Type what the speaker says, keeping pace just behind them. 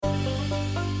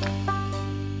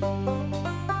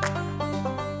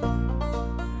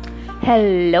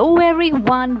Hello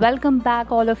everyone, welcome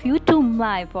back all of you to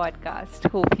my podcast.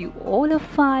 Hope you all are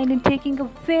fine and taking a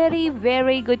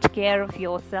very good care of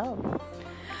yourself.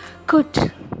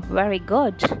 Good, very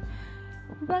good.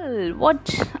 Well,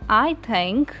 what I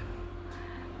think,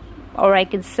 or I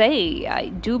can say, I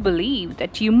do believe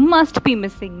that you must be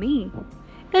missing me,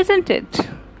 isn't it?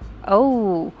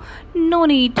 Oh, no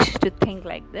need to think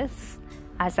like this,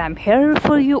 as I'm here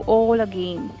for you all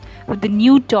again with the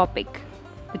new topic.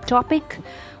 The topic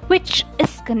which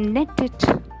is connected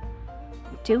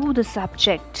to the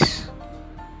subject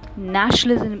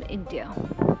nationalism in India,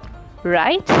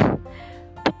 right?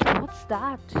 But what's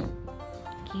that?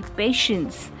 Keep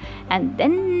patience, and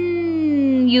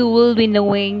then you will be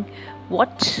knowing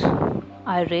what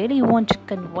I really want to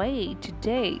convey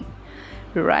today,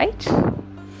 right?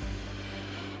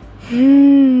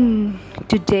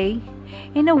 Today,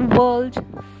 in a world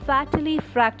fatally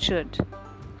fractured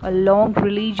along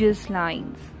religious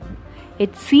lines,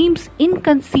 it seems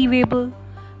inconceivable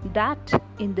that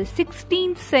in the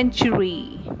 16th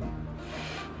century,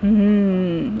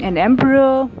 an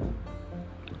emperor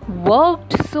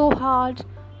worked so hard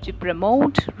to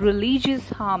promote religious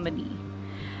harmony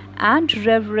and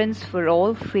reverence for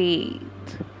all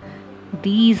faith.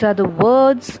 These are the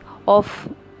words of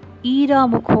Ida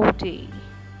Mukhote,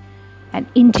 an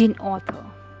Indian author.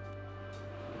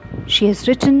 She has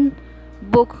written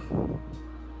book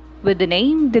with the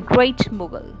name The Great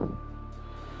Mughal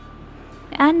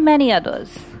and many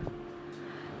others.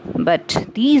 But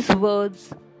these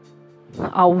words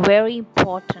are very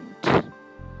important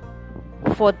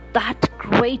for that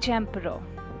great emperor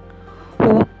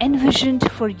who envisioned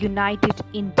for united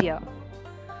India,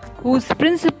 whose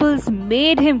principles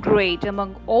made him great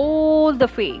among all the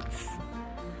faiths.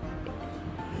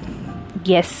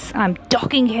 Yes, I'm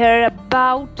talking here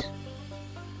about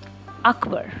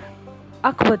Akbar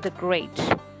the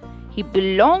Great. He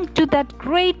belonged to that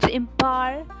great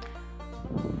empire.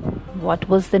 What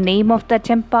was the name of that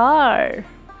empire?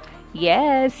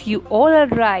 Yes, you all are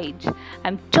right.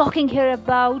 I'm talking here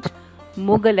about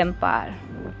Mughal Empire,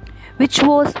 which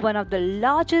was one of the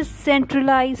largest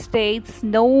centralized states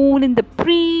known in the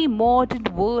pre-modern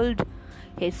world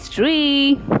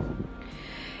history.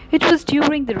 It was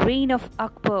during the reign of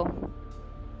Akbar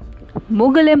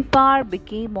Mughal Empire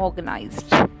became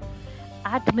organized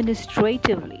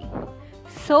administratively,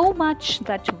 so much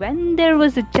that when there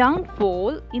was a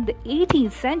downfall in the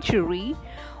 18th century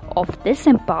of this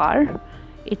empire,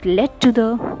 it led to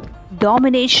the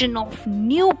domination of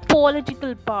new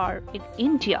political power in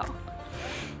India.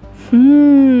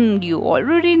 You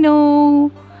already know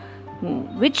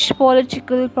which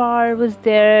political power was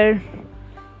there.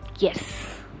 Yes,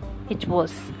 it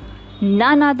was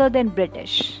none other than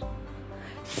British.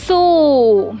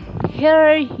 So,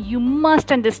 here you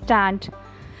must understand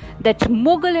that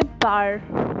Mughal Empire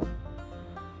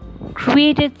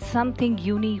created something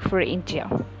unique for India.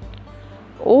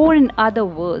 Or in other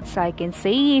words, I can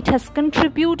say it has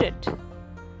contributed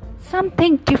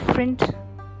something different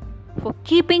for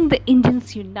keeping the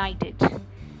Indians united.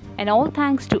 And all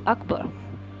thanks to Akbar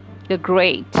the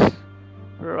Great,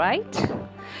 right?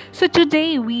 So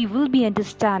today we will be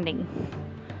understanding,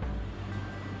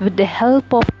 with the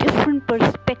help of different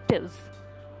perspectives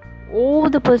or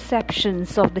the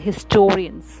perceptions of the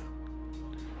historians,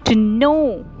 to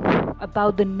know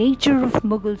about the nature of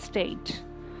Mughal state,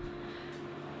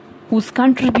 whose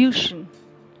contribution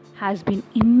has been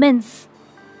immense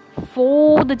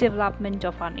for the development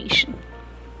of our nation.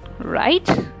 Right?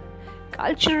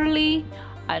 Culturally,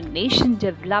 our nation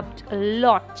developed a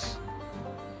lot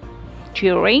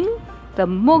during the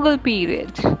Mughal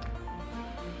period.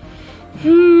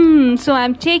 So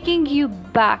I'm taking you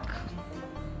back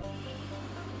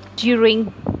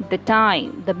during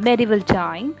the medieval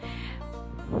time,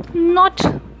 not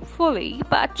fully,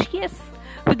 but yes,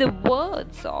 with the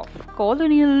words of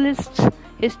colonialist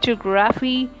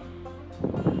historiography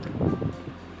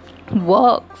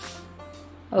works.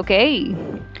 Okay,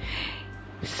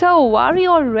 so are you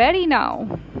all ready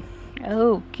now?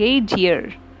 Okay,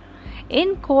 dear.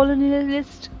 In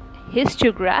colonialist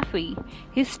historiography,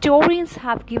 historians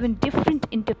have given different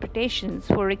interpretations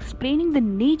for explaining the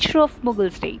nature of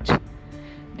Mughal state.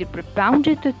 They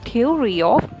propounded the theory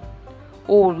of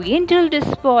Oriental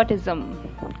despotism.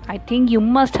 I think you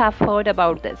must have heard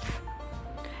about this.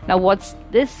 Now, what's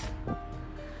this?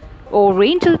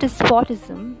 Oriental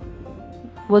despotism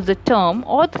was the term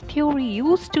or the theory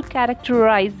used to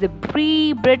characterize the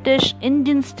pre-British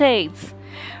Indian states,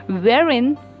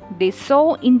 wherein they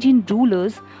saw Indian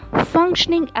rulers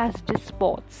functioning as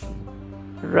despots.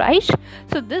 Right?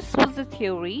 So this was the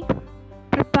theory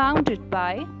propounded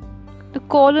by the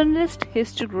colonialist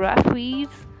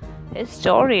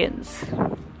historians.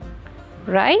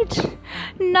 Right?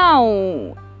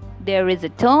 Now, there is a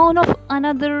turn of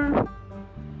another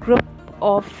group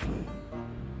of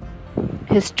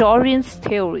historians'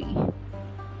 theory.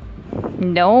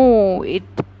 No, it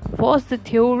was the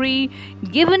theory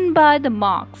given by the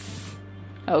Marx.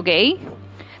 Okay?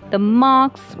 The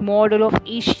Marx model of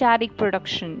Asiatic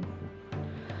production.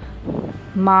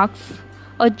 Marx,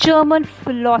 a German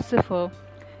philosopher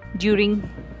during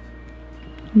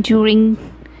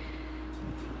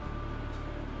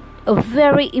a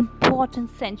very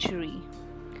important century,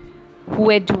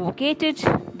 who advocated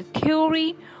the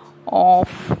theory of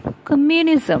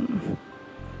communism.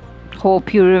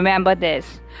 Hope you remember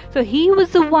this. So he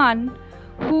was the one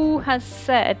who has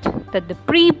said that the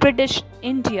pre-British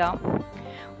India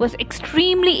was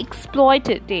extremely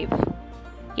exploitative.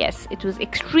 Yes, it was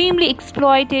extremely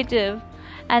exploitative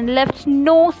and left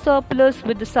no surplus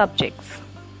with the subjects.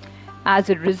 As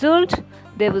a result,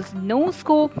 there was no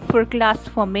scope for class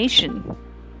formation,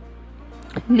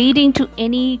 leading to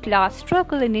any class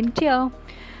struggle in India.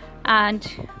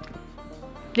 And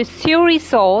this theory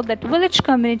saw that village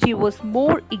community was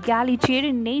more egalitarian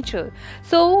in nature.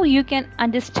 So you can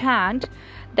understand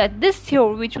that this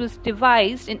theory, which was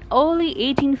devised in early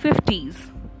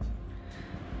 1850s,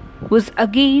 was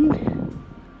again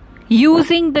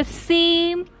using the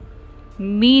same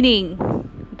meaning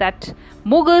that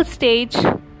Mughal state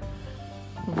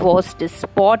was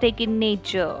despotic in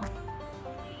nature,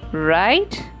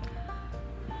 right?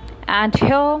 And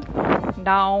here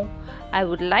now I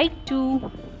would like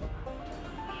to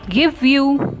give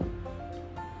you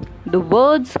the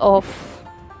words of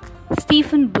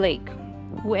Stephen Blake,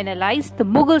 who analyzed the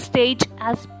Mughal state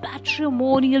as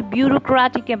patrimonial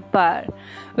bureaucratic empire,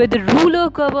 where the ruler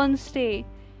governs state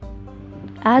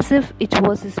as if it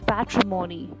was his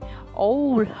patrimony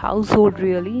or household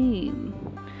really.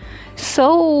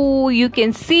 So you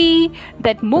can see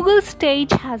that Mughal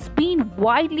state has been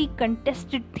widely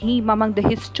contested theme among the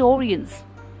historians.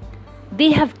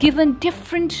 They have given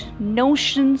different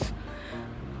notions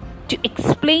to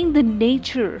explain the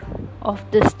nature of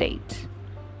the state.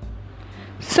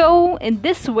 So in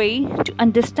this way, to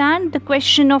understand the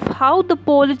question of how the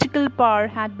political power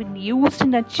had been used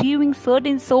in achieving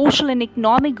certain social and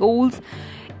economic goals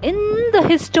in the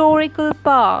historical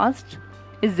past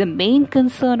is the main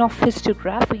concern of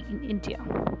historiography in India.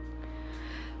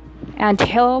 And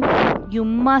here you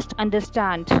must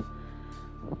understand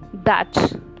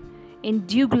that in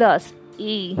Douglas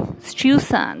A.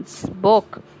 Stuyvesant's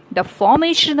book, The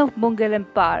Formation of Mughal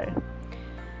Empire,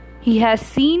 he has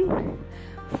seen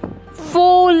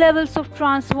 4 levels of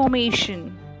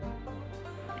transformation.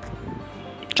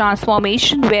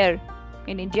 Transformation where?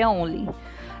 In India only.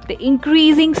 The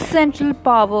increasing central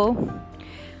power,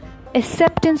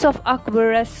 acceptance of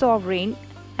Akbar as sovereign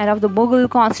and of the Mughal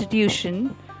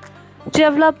constitution,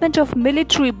 development of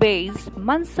military-based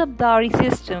Mansabdari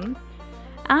system,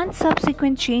 and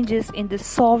subsequent changes in the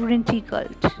sovereignty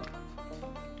cult.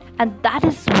 And that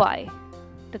is why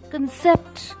the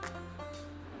concept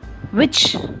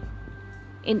which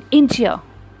in India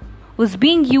was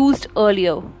being used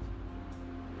earlier,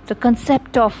 the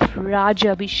concept of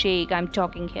Raja Abhishek I'm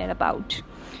talking here about,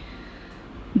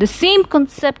 the same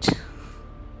concept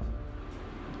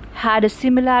had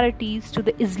similarities to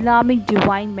the Islamic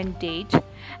divine mandate,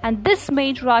 and this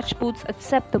made Rajputs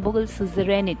accept the Mughal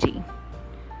suzerainty.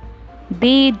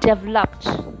 They developed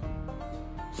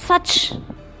such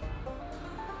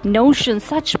notions,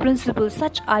 such principles,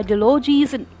 such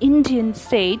ideologies in Indian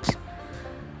state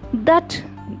that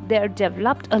there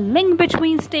developed a link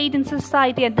between state and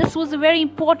society, and this was a very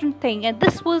important thing, and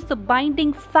this was the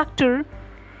binding factor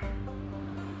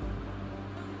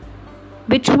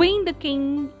between the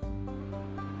king,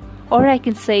 or I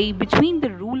can say between the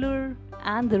ruler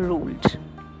and the ruled.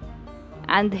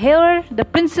 And here the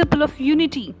principle of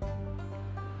unity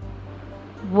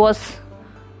was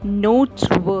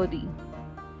noteworthy.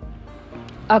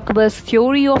 Akbar's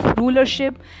theory of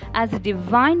rulership as a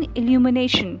divine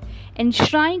illumination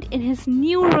enshrined in his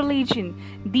new religion,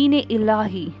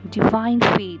 Deen-e-Ilahi, divine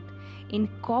faith,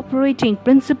 incorporating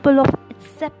principle of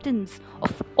acceptance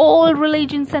of all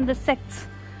religions and the sects.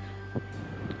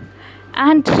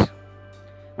 And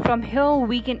from here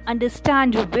we can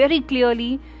understand very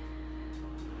clearly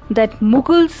that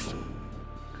Mughals,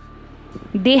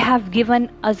 they have given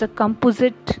us a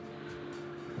composite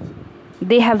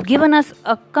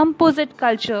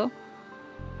culture,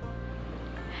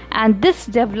 and this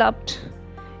developed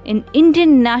in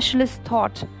Indian nationalist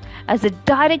thought as a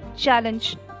direct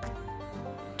challenge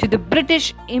to the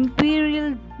British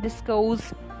imperial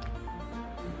discourse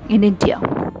in India.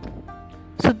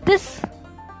 So this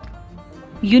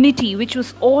unity, which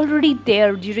was already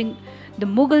there during the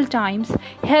Mughal times,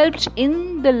 helped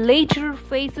in the later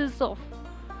phases of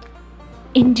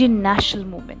Indian national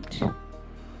movement.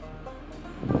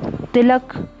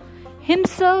 Tilak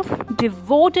himself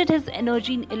devoted his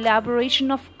energy in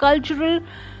elaboration of cultural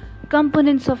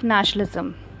components of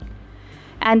nationalism.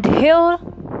 And here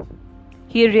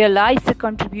he realized the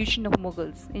contribution of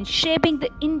Mughals in shaping the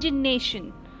Indian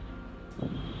nation.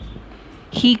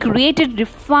 He created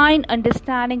refined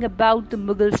understanding about the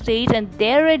Mughal state and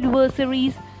their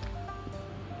adversaries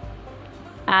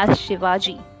as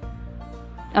Shivaji,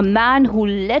 a man who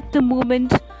led the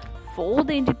movement for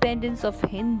the independence of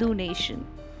Hindu nation.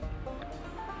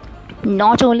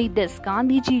 Not only this,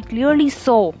 Gandhiji clearly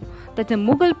saw that the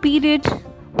Mughal period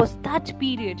was that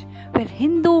period where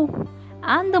Hindu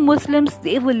and the Muslims,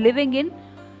 they were living in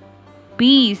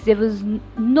peace. There was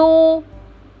no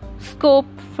scope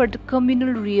for the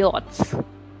communal riots.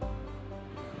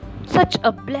 Such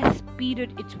a blessed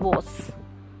period it was.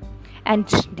 And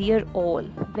dear all,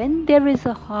 when there is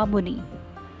a harmony,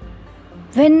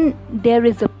 when there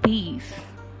is a peace,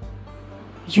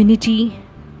 unity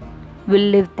will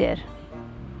live there.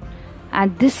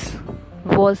 And this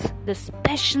was the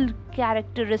special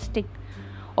characteristic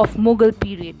of Mughal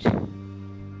period.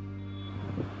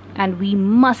 And we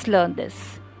must learn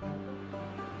this.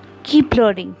 Keep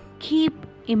learning, keep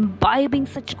imbibing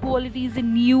such qualities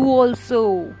in you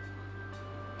also,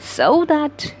 so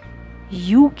that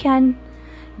you can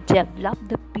develop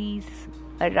the peace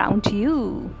around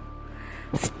you.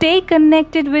 Stay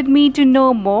connected with me to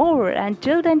know more.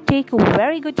 Until then, take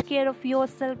very good care of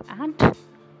yourself and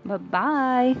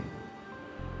bye-bye.